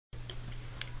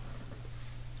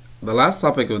the last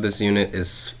topic of this unit is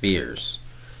spheres.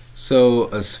 So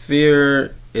a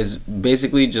sphere is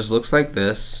basically just looks like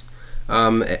this.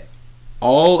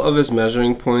 All of its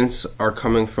measuring points are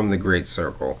coming from the great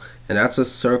circle, and that's a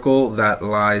circle that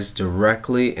lies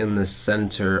directly in the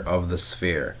center of the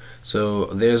sphere. So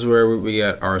there's where we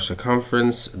get our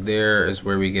circumference, there is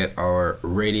where we get our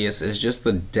radius. It's just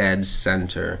the dead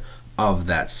center of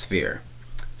that sphere.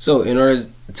 So in order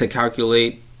to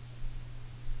calculate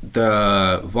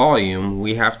the volume,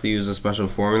 we have to use a special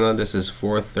formula. This is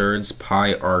 4/3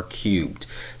 pi r cubed.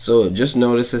 So just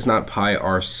notice it's not pi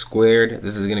r squared.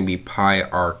 This is going to be pi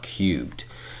r cubed.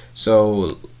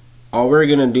 So all we're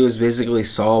going to do is basically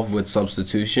solve with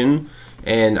substitution,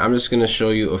 and I'm just going to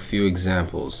show you a few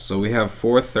examples. So we have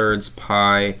 4/3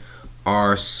 pi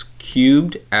r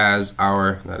cubed as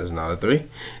our, that is not a 3,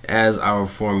 as our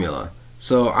formula.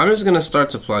 So I'm just going to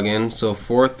start to plug in. So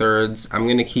 4/3, I'm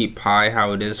going to keep pi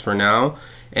how it is for now,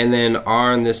 and then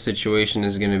r in this situation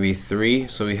is going to be 3,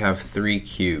 so we have 3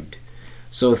 cubed.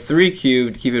 So 3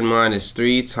 cubed, keep in mind, is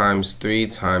 3 times 3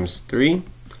 times 3.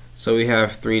 So we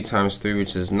have 3 times 3,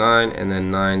 which is 9, and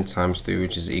then 9 times 3,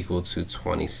 which is equal to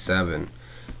 27.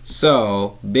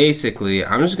 So basically,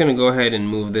 I'm just going to go ahead and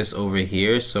move this over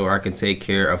here so I can take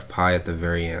care of pi at the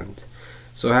very end.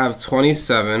 So I have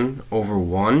 27 over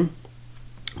 1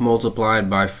 multiplied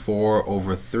by 4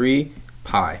 over 3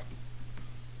 pi.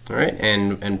 Alright,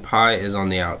 and pi is on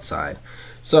the outside.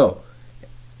 So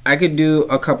I could do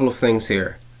a couple of things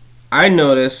here. I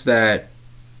noticed that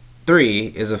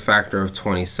 3 is a factor of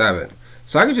 27.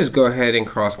 So I could just go ahead and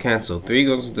cross cancel. 3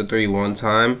 goes into 3 one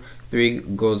time, 3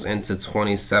 goes into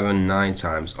 27 9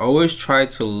 times. Always try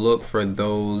to look for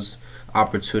those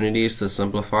opportunities to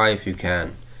simplify if you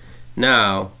can.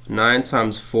 Now 9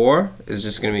 times 4 is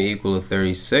just going to be equal to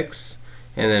 36,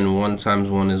 and then 1 times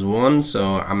 1 is 1,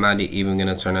 so I'm not even going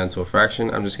to turn that into a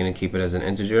fraction. I'm just going to keep it as an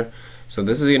integer. So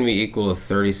this is going to be equal to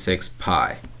 36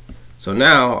 pi. So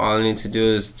now all I need to do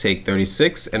is take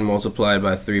 36 and multiply it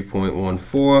by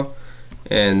 3.14,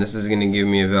 and this is going to give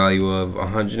me a value of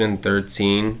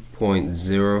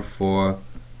 113.04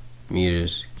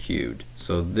 meters cubed.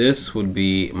 So this would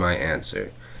be my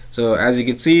answer. So as you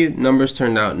can see, numbers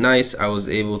turned out nice. I was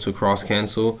able to cross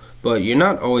cancel, but you're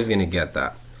not always going to get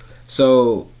that.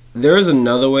 So there is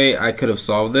another way I could have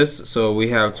solved this. So we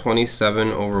have 27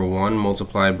 over 1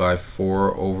 multiplied by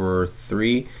 4 over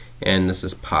 3, and this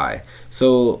is pi.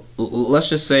 So let's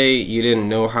just say you didn't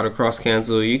know how to cross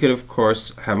cancel. You could of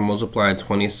course have multiplied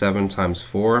 27 times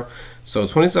 4. So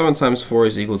 27 times 4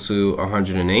 is equal to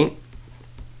 108.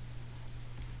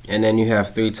 And then you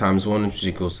have 3 times 1, which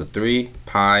equals to 3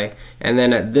 pi. And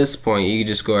then at this point, you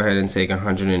just go ahead and take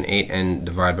 108 and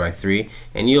divide by 3,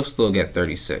 and you'll still get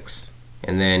 36.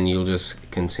 And then you'll just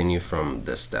continue from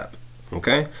this step.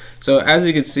 Okay? So as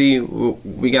you can see,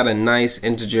 we got a nice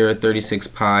integer, 36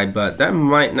 pi, but that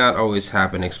might not always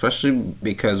happen, especially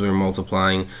because we're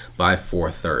multiplying by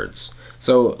 4/3.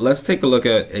 So let's take a look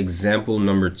at example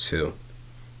number 2.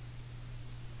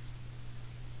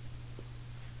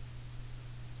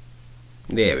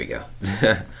 There we go.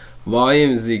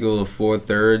 Volume is equal to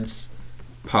 4/3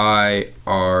 pi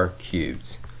r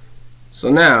cubed. So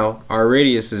now our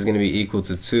radius is going to be equal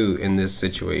to 2 in this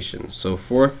situation. So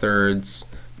 4/3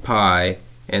 pi,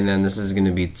 and then this is going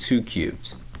to be 2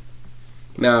 cubed.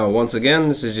 Now once again,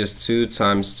 this is just 2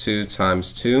 times 2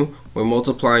 times 2. We're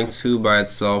multiplying 2 by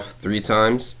itself 3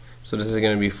 times. So this is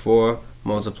going to be 4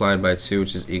 multiplied by 2,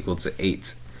 which is equal to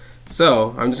 8.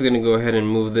 So I'm just going to go ahead and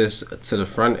move this to the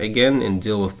front again and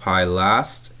deal with pi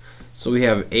last. So we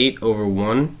have 8 over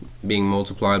 1 being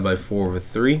multiplied by 4 over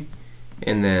 3,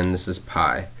 and then this is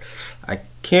pi. I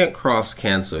can't cross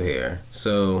cancel here,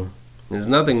 so there's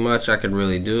nothing much I could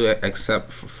really do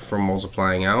except for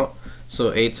multiplying out.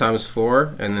 So 8 times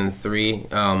 4, and then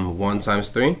 1 times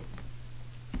 3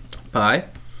 pi.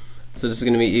 So this is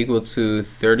going to be equal to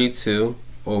 32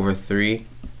 over 3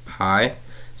 pi.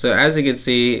 So as you can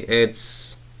see,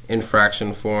 it's in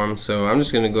fraction form, so I'm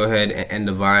just going to go ahead and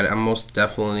divide. I'm most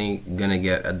definitely going to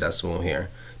get a decimal here,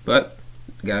 but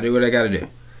gotta do what I gotta do.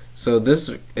 So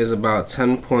this is about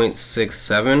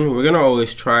 10.67. We're going to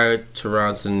always try to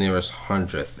round to the nearest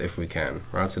hundredth if we can.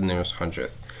 Round to the nearest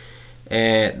hundredth.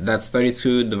 And that's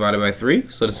 32 divided by 3,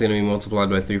 so this is going to be multiplied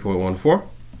by 3.14.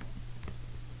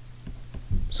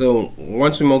 So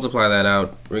once we multiply that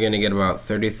out, we're going to get about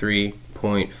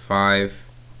 33.5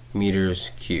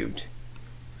 meters cubed.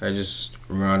 I just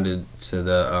rounded to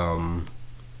the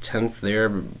 10th there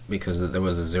because there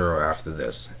was a 0 after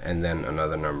this and then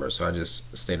another number, so I just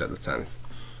stayed at the 10th.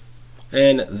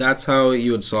 And that's how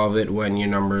you would solve it when your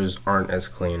numbers aren't as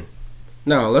clean.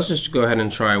 Now let's just go ahead and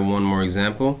try one more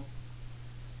example.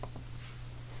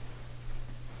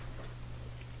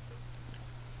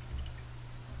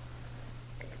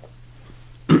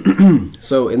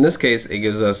 So in this case, it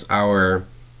gives us our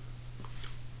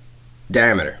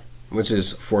diameter, which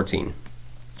is 14.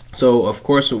 So of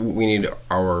course we need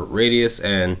our radius,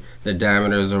 and the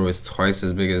diameter is always twice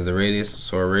as big as the radius,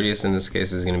 so our radius in this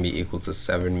case is going to be equal to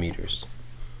 7 meters.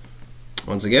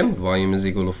 Once again, volume is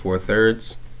equal to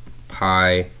 4/3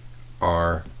 pi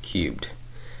r cubed.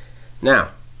 Now,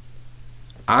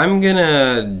 I'm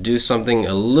gonna do something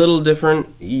a little different.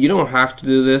 You don't have to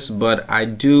do this, but I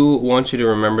do want you to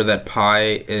remember that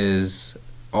pi is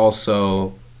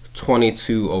also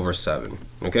 22/7.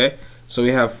 Okay, so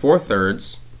we have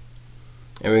 4/3,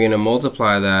 and we're going to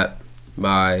multiply that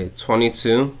by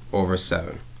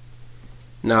 22/7.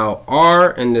 Now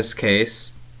r in this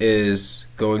case is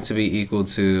going to be equal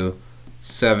to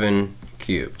 7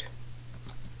 cubed.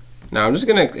 Now I'm just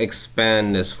going to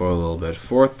expand this for a little bit.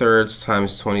 4/3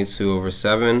 times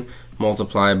 22/7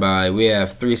 multiplied by, we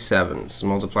have 3 7s,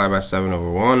 multiplied by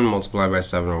 7/1, multiplied by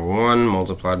 7/1,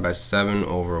 multiplied by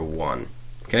 7/1.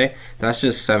 Okay, that's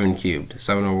just 7 cubed.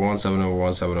 7/1,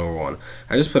 7/1, 7/1.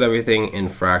 I just put everything in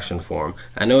fraction form.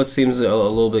 I know it seems a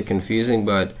little bit confusing,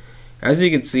 but as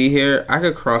you can see here, I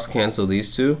could cross cancel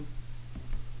these two,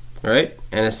 right?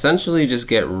 And essentially just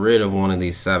get rid of one of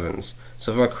these 7s.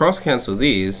 So if I cross cancel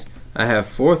these, I have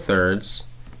 4/3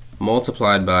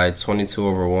 multiplied by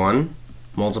 22/1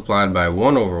 multiplied by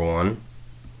 1/1,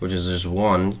 which is just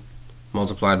 1,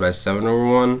 multiplied by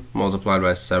 7/1 multiplied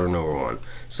by 7/1.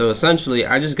 So essentially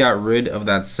I just got rid of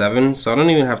that 7, so I don't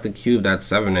even have to cube that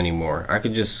 7 anymore. I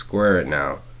could just square it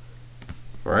now.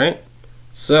 Right?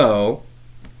 So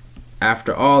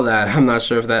after all that, I'm not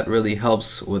sure if that really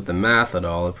helps with the math at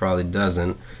all. It probably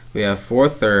doesn't. We have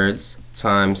 4/3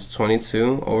 times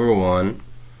 22/1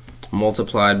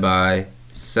 multiplied by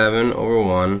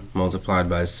 7/1 multiplied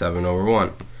by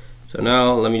 7/1. So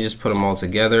now let me just put them all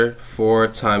together. 4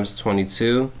 times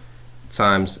 22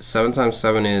 times 7 times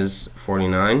 7 is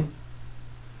 49.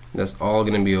 That's all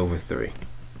going to be over 3.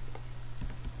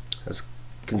 Let's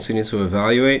continue to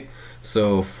evaluate.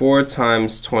 So 4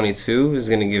 times 22 is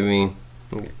going to give me,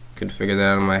 I could figure that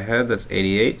out in my head, that's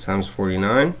 88 times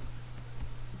 49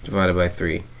 divided by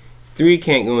 3. 3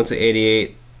 can't go into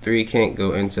 88, 3 can't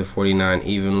go into 49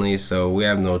 evenly, so we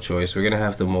have no choice. We're going to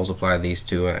have to multiply these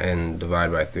two and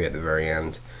divide by 3 at the very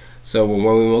end. So when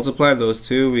we multiply those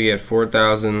two, we get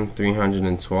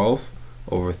 4,312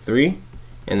 over 3,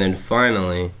 and then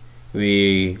finally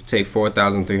we take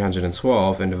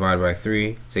 4,312 and divide by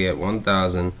 3 to get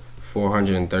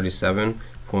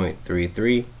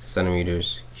 1,437.33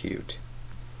 centimeters cubed.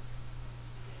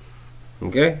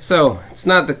 Okay, so it's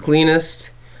not the cleanest,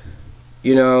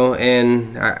 you know,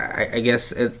 and I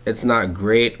guess it's not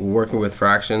great working with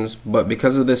fractions, but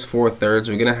because of this 4/3,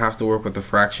 we're gonna have to work with the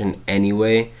fraction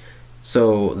anyway.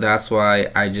 So that's why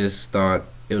I just thought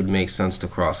it would make sense to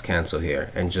cross cancel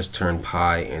here and just turn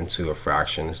pi into a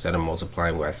fraction instead of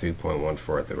multiplying by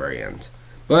 3.14 at the very end.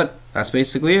 But that's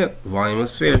basically it. Volume of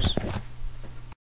spheres.